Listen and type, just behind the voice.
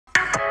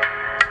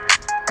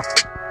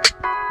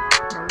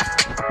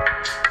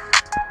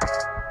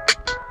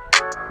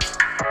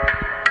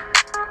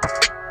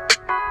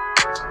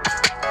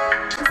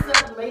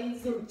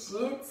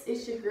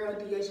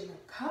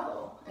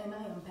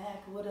am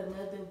back with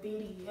another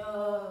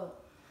video.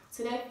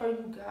 Today for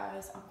you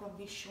guys, I'm going to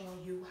be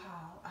showing you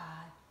how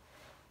I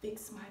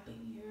fix my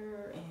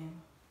hair and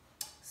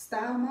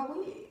style my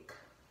wig.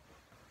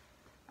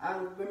 I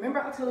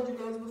remember I told you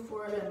guys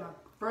before that my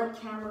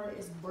front camera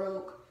is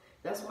broke.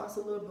 That's why it's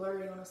a little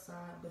blurry on the side,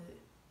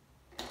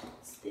 but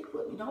stick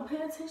with me. Don't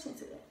pay attention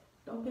to that.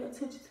 Don't pay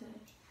attention to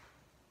that.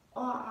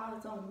 All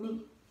eyes on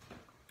me.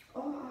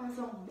 All eyes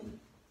on me.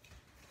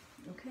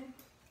 Okay?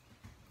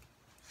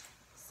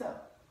 So,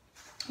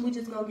 we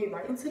just gonna get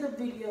right into the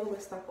video.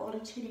 Let's stop all the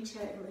chitty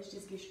chat and let's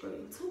just get straight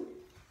into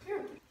it.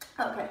 Period.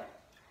 Okay,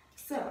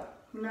 so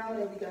now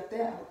that we got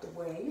that out the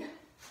way,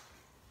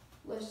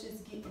 let's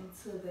just get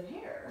into the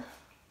hair.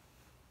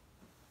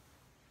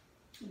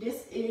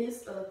 This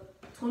is a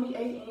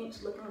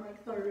 28-inch looking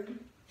like 30,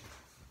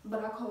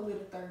 but I call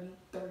it a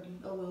 30.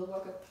 Oh, well,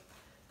 like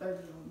a 30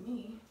 on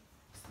me.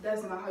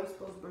 That's not how you're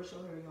supposed to brush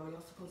your hair, y'all.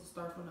 Y'all supposed to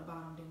start from the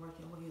bottom, then work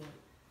your way up.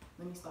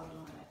 Let me stop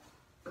doing that.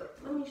 But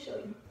let me show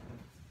you.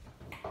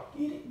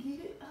 Get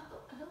it.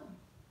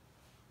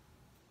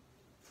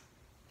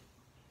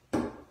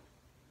 Oh.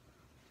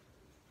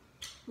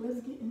 Let's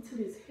get into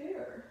this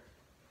hair.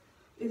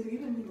 It's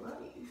giving me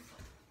life.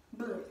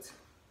 But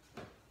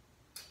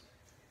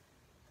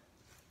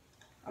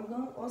I'm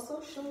gonna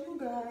also show you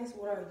guys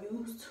what I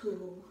use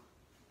to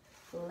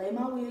lay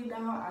my wig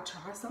down. I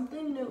try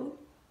something new.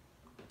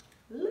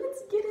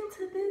 Let's get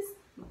into this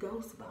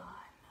Ghost Bond.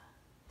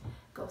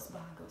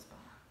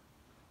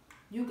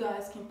 You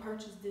guys can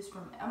purchase this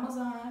from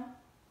Amazon.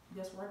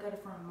 That's where I got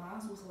it from.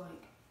 Mine was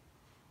like,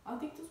 I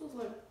think this was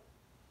like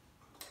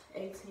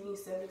 $18,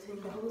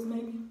 $17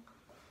 maybe.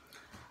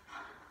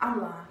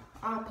 I'm lying.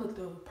 I'll put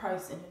the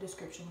price in the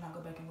description when I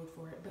go back and look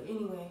for it. But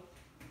anyway,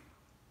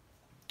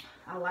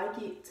 I like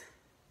it.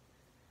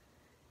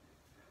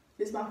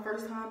 This is my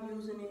first time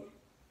using it.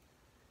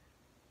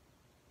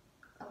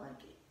 I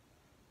like it.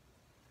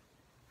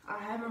 I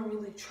haven't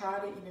really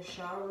tried it in the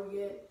shower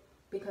yet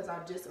because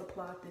I just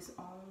applied this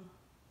on.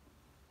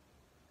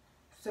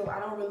 So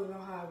I don't really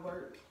know how it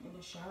works in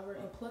the shower.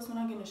 And plus when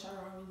I get in the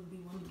shower, I don't really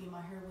be wanting to get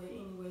my hair wet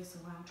anyway. So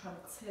I'm trying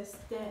to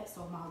test that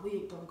so my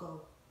wig don't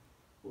go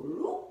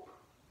whoop,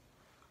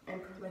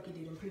 and like it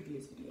did in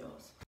previous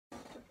videos.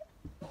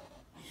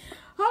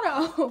 Hold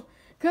on.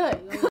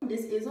 Good.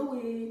 This is a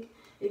wig.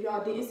 If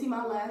y'all didn't see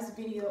my last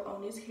video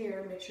on this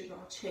hair, make sure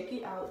y'all check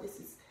it out. This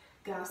is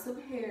Gossip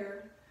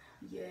Hair.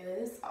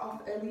 Yes,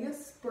 off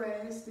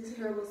AliExpress. This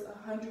hair was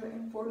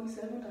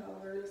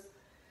 $147,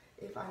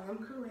 if I am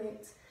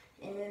correct.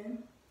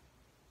 And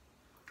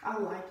I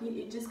like it.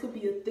 It just could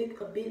be a bit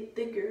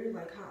thicker,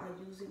 like how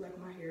I usually like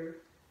my hair.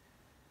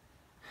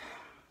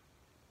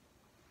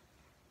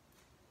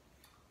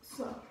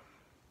 So,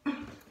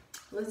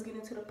 let's get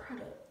into the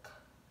product.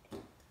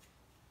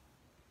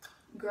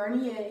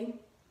 Garnier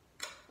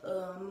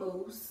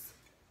Mousse.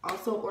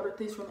 Also ordered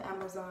this from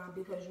Amazon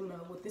because, you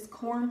know, with this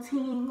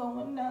quarantine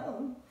going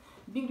on,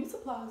 beauty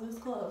supplies is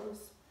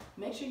closed.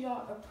 Make sure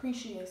y'all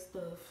appreciate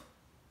stuff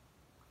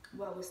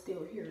while it's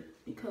still here,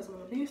 because when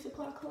the beauty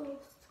supply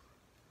closed,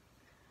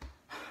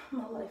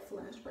 my life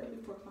flashed right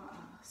before my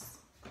eyes.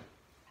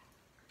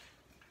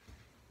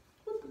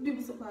 What the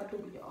beauty supply do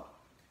to y'all?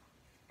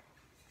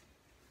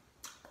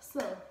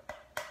 So,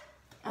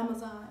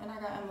 Amazon, and I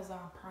got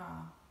Amazon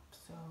Prime,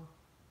 so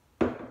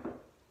you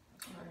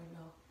already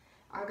know.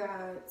 I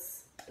got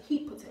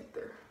heat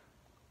protector.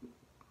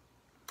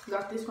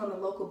 Got this from the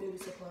local beauty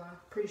supply.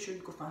 Pretty sure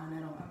you can find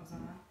that on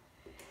Amazon.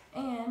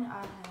 And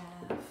I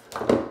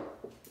have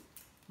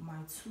my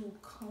 2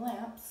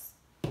 clamps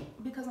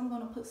because I'm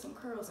gonna put some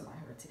curls in my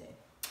hair today.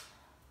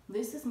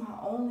 This is my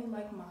only,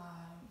 like,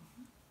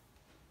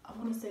 I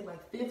wanna say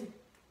like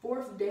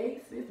 4th day,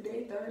 5th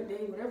day, 3rd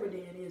day, whatever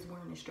day it is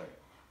wearing it straight.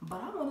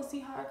 But I wanna see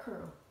how it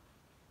curl.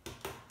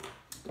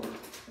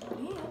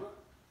 Damn.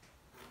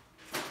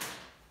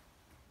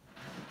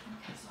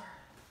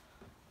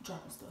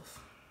 Dropping stuff.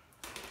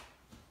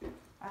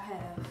 I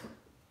have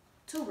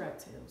 2 rat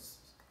tails.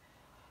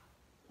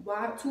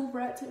 Wide tooth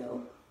rat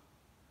tail,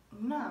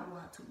 not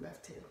wide tooth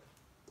rat tail.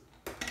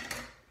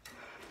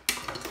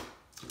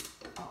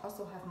 I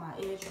also have my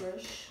edge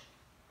brush,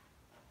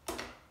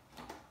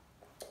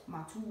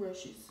 my 2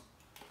 brushes,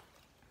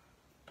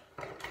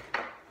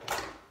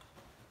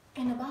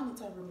 and the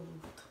bonnets I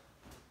removed.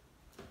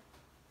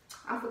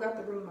 I forgot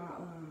to bring my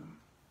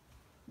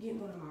get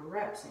one of my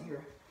wraps in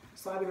here.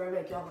 So I'll be right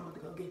back, y'all. I'm about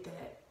to go get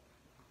that.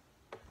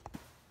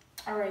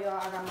 Alright, y'all.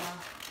 I got my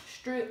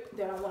strip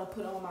that I want to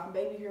put on my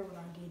baby hair when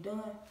I get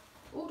done.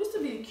 Oh, this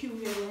will be a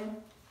cute hair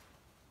then.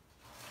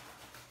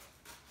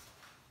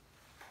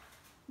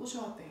 What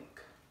y'all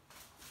think?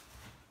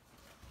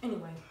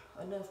 Anyway,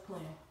 enough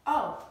playing.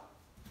 Oh!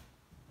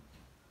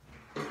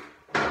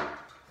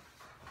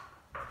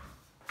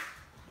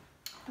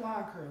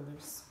 Wire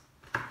curlers.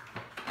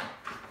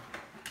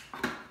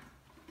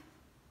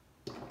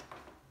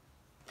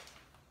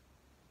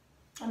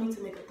 I need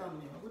to make a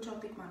thumbnail. What y'all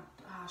think how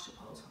I should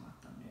pose for my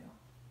thumbnail?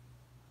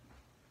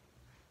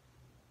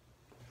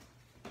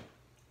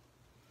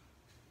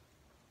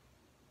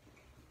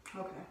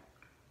 Okay.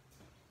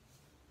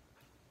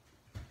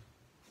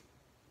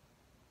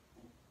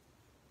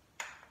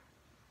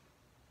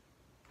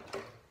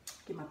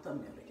 Get my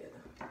thumbnail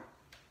together.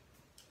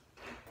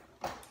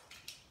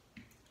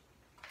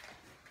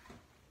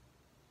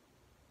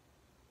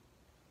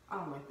 I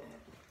don't like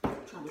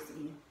that. Try this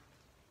again.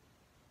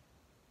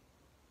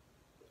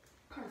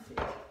 Perfect.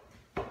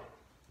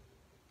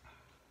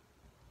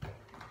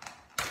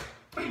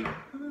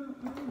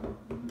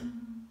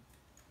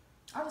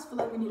 I just feel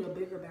like we need a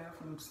bigger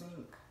bathroom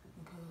sink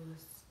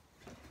because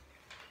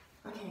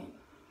I can't.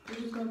 We're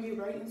just gonna get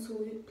right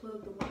into it.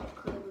 Plug the water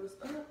curlers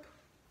up.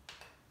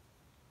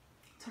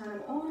 Turn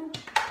them on.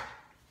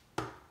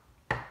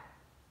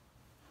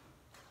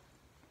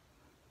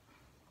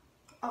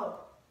 Oh,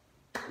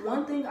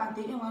 one thing I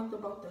didn't like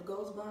about the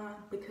ghost blind,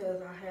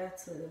 because I had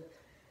to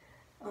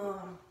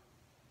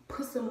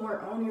put some more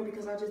on here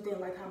because I just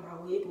didn't like how my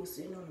wig was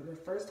sitting on it the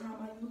first time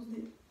I used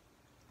it.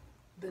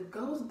 The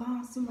ghost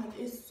bond seemed like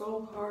it's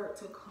so hard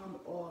to come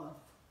off.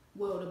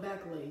 Well, the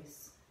back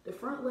lace. The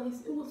front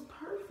lace, it was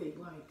perfect.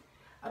 Like,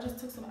 I just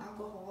took some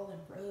alcohol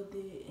and rubbed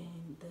it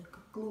and the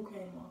glue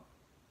came off.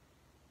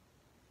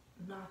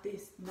 Not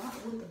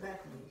with the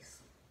back lace.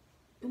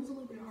 It was a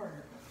little bit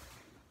harder.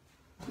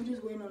 We're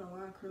just waiting on the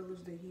line curlers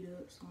to heat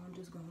up, so I'm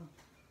just gonna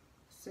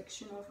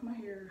section off my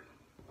hair.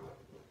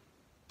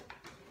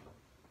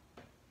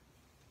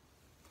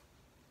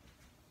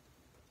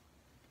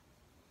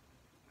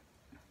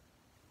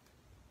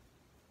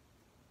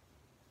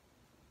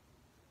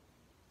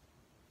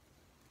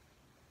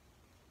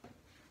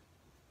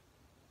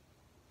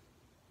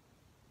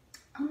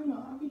 I don't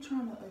know, I'll be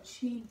trying to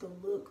achieve the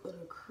look of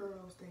the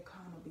curls that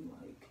kind of be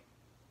like,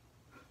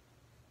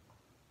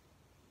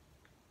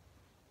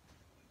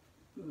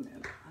 no,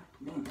 that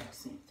don't make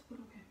sense, but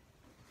okay.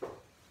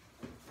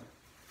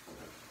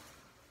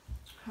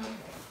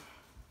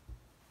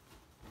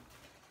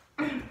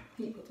 Okay.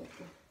 Heat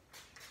protector.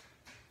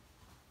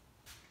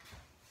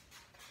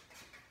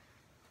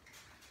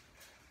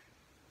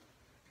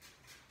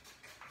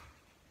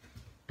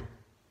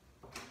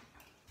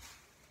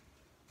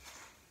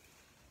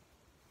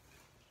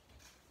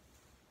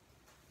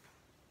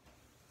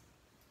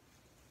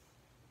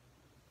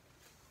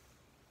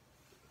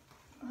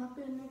 Hop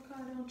in the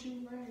car, don't you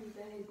worry,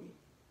 baby.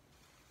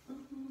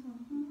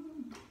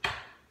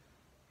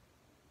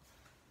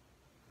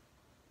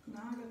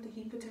 Now I got the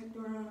heat protector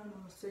on. I'm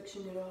gonna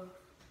section it off.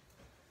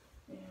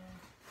 And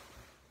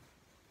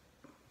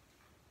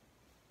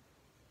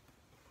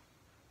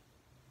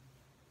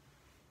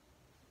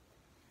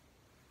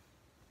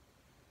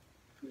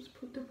just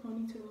put the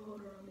ponytail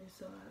holder on this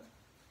side.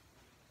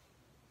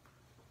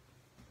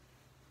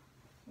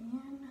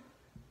 And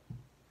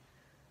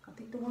I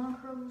think the wine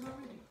curlers are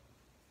ready.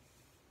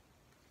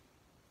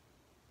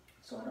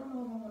 So I don't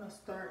know if I want to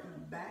start in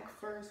the back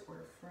first or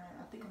the front.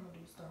 I think I'm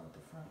going to start with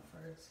the front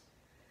first.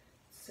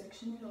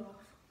 Section it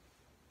off.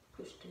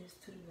 Push this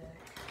to the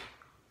back.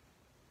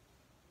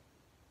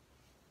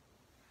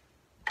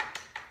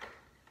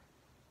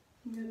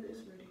 Yep,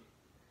 it's ready.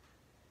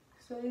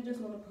 So you just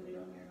want to put it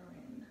on there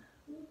and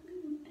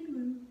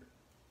whoop-de-whoop-de-whoop.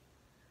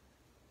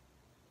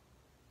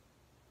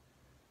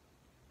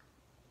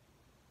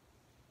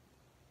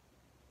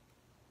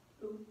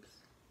 Oops.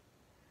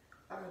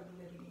 I gotta do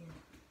that again.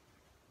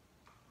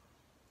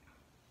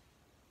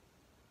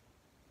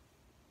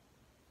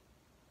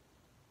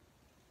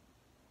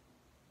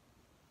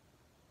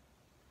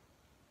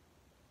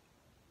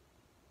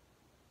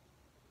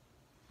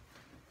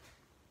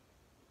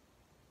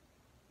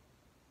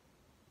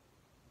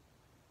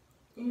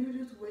 You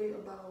just wait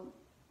about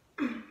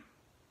 2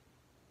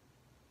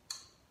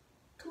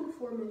 to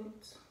 4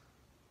 minutes.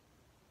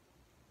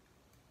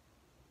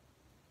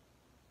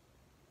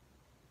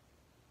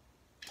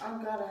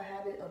 I've got a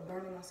habit of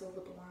burning myself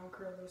with the wine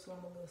curler, so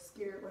I'm a little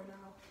scared right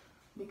now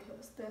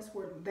because that's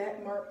where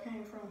that mark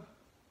came from.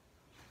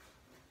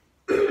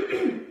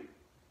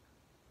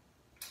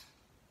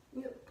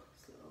 Yep,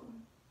 so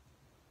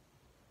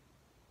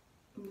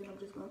and then I'm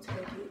just gonna take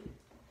it.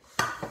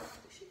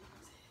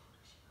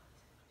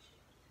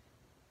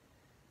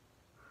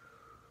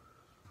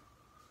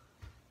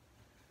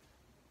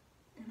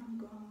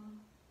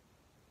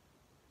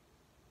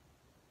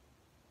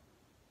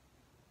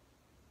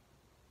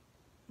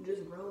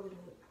 Just roll it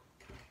up.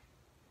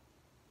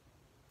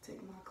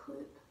 Take my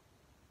clip.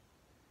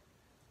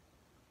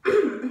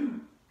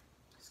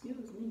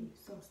 Excuse me,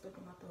 something stuck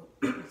in my throat.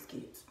 These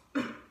kids.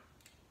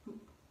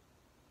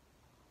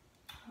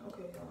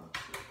 Okay, y'all.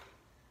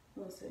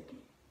 1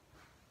 second.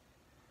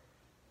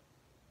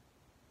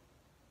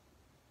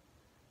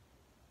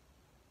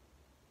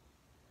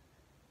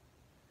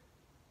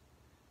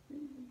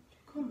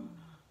 Come on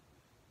now.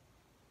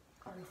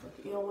 Alright, fuck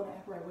it. You don't want to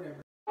act right, whatever.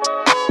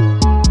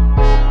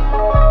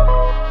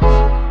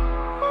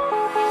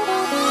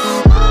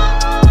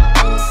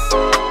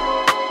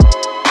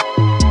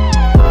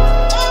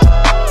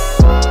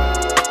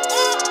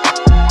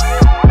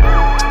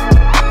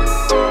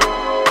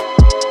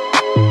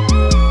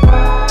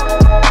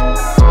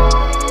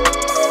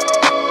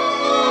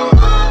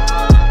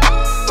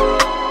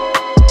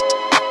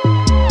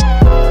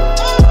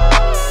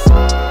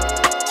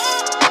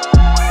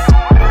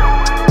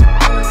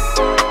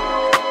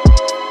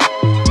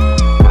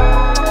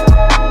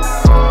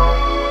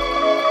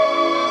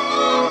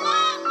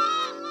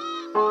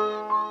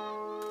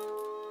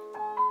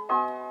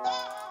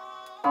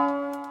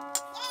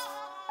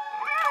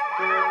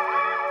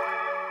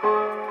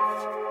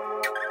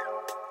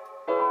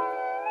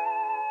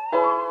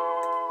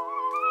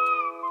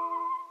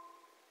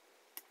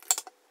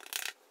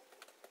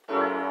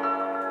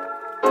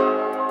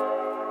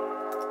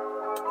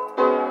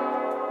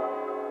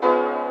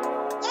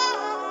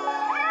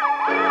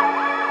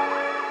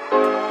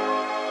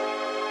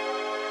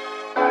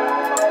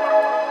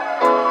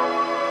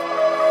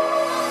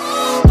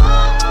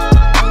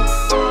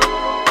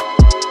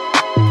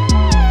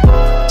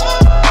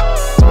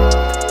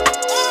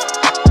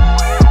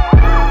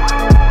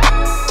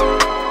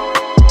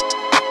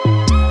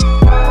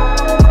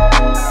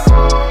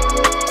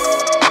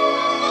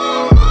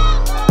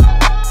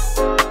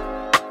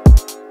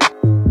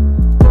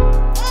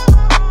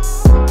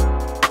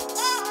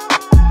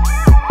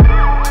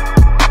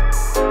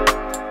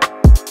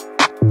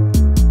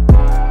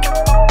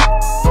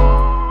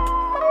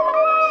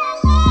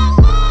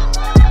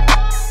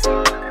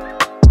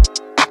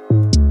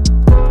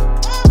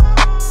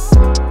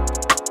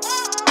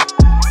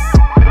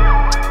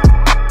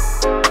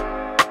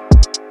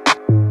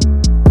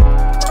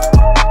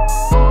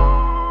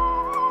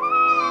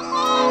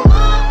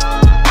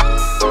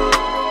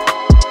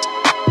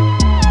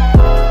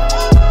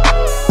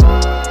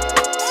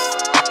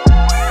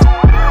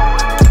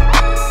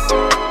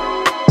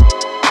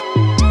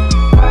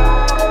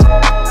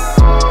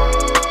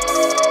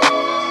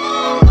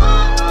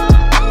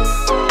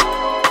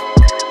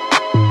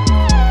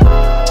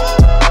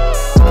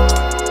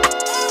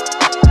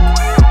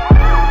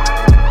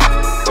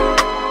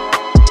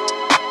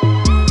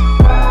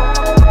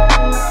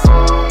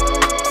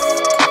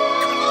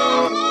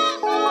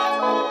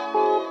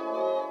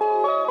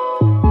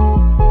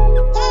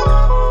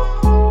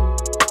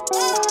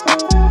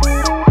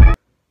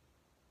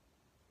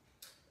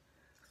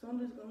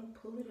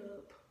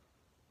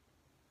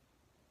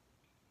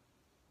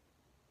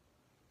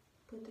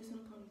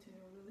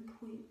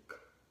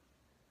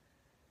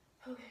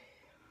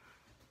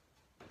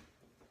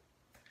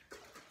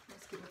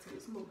 into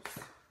this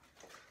mousse.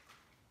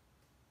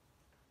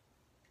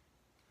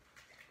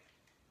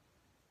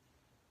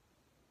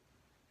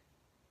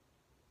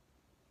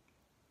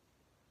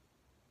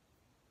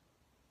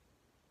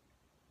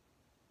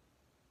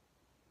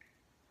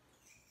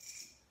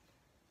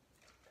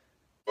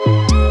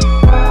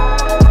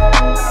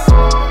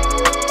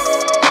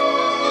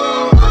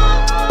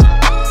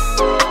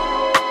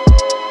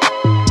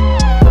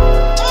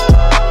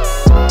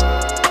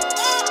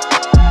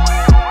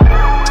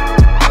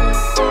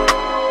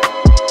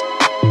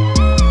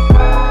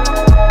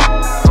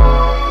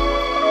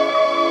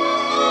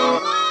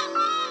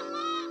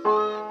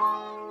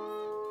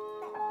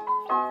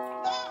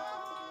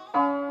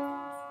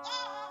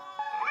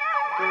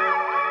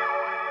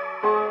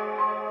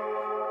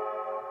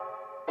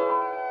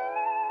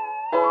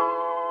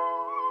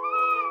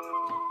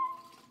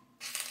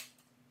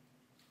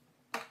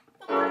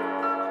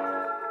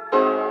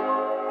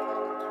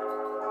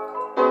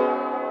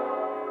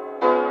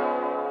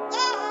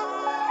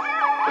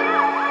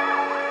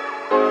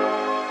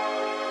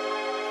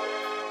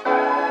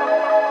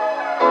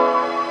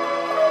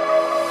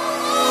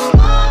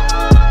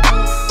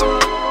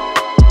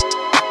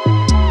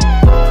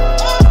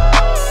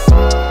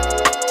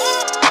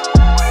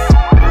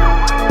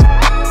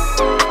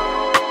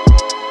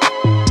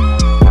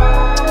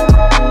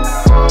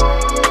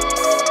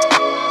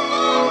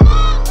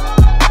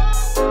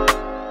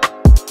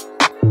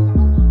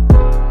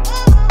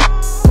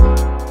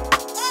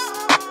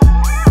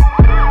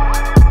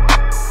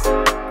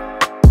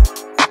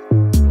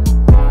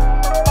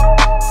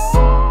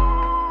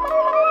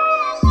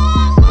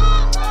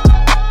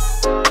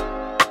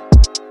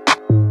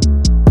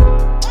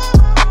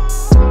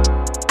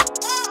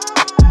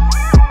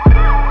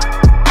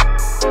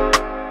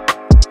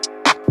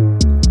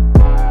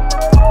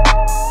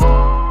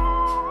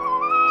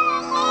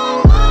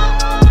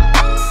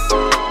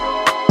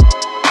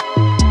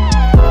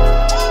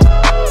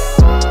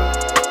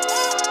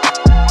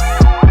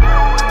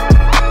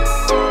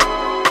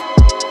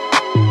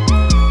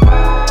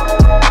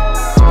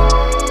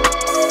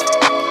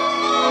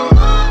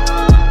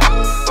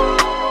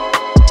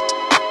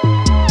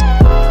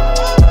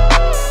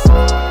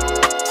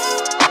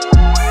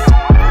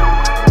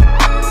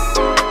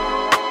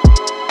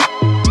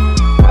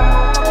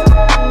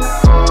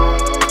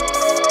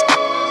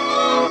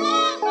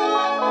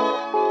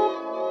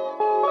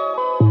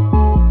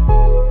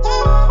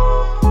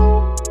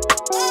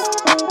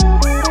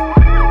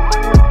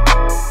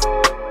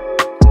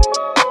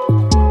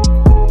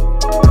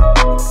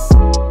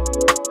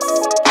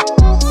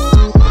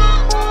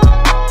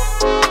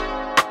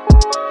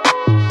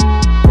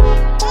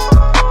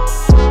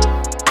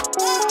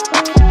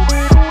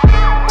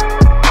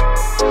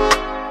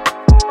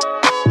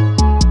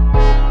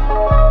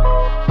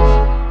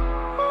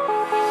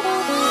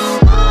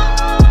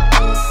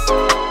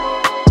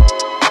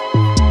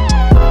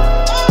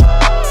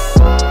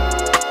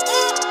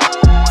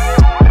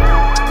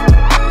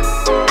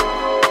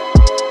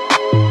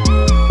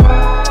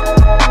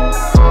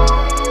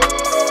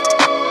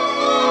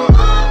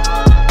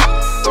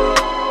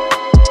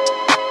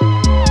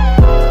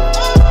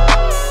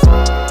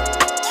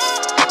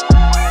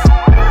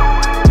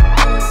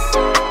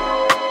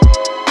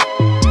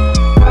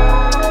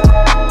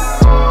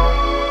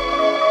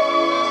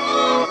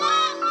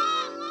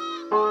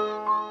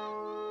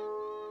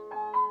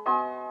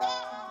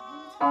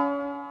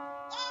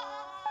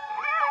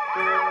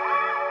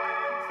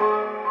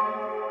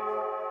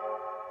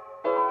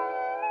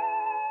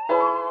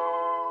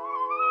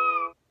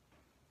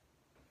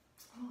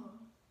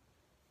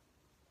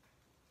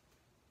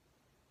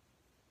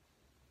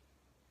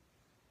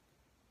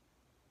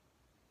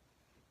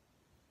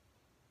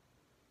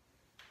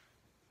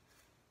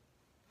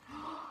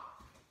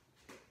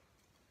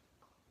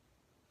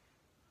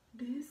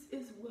 This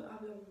is what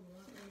I've been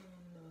wanting.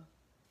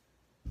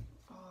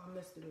 Oh, I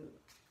messed it up.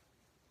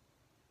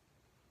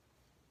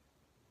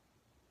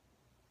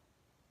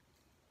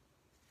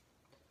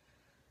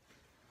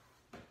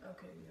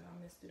 Okay, yeah,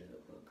 I messed it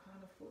up, but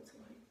kind of for it to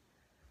like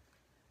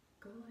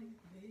go like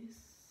this,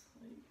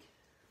 like.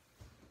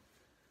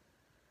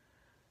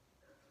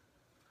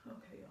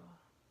 Okay, y'all.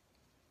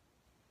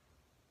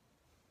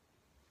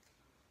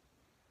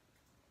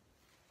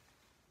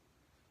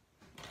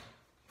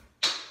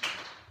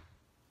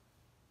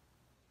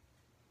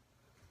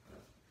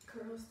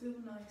 Curl still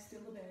nice,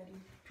 still a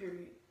baddie,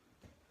 period.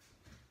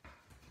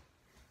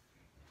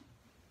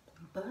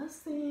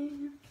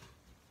 Bussin'.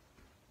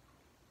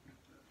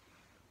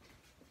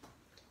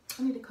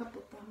 I need a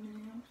couple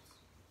thumbnails.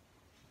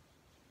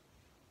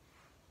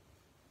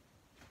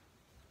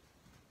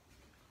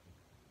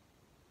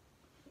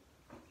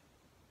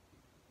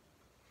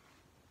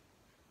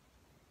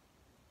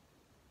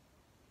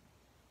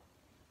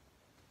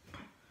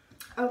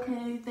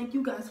 Okay, thank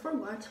you guys for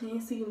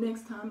watching. See you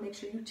next time. Make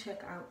sure you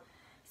check out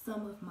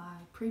some of my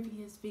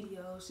previous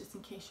videos just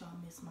in case y'all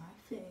miss my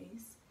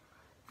face.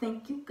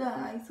 Thank you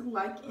guys.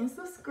 Like and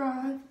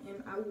subscribe,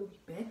 and I will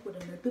be back with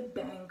another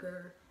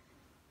banger.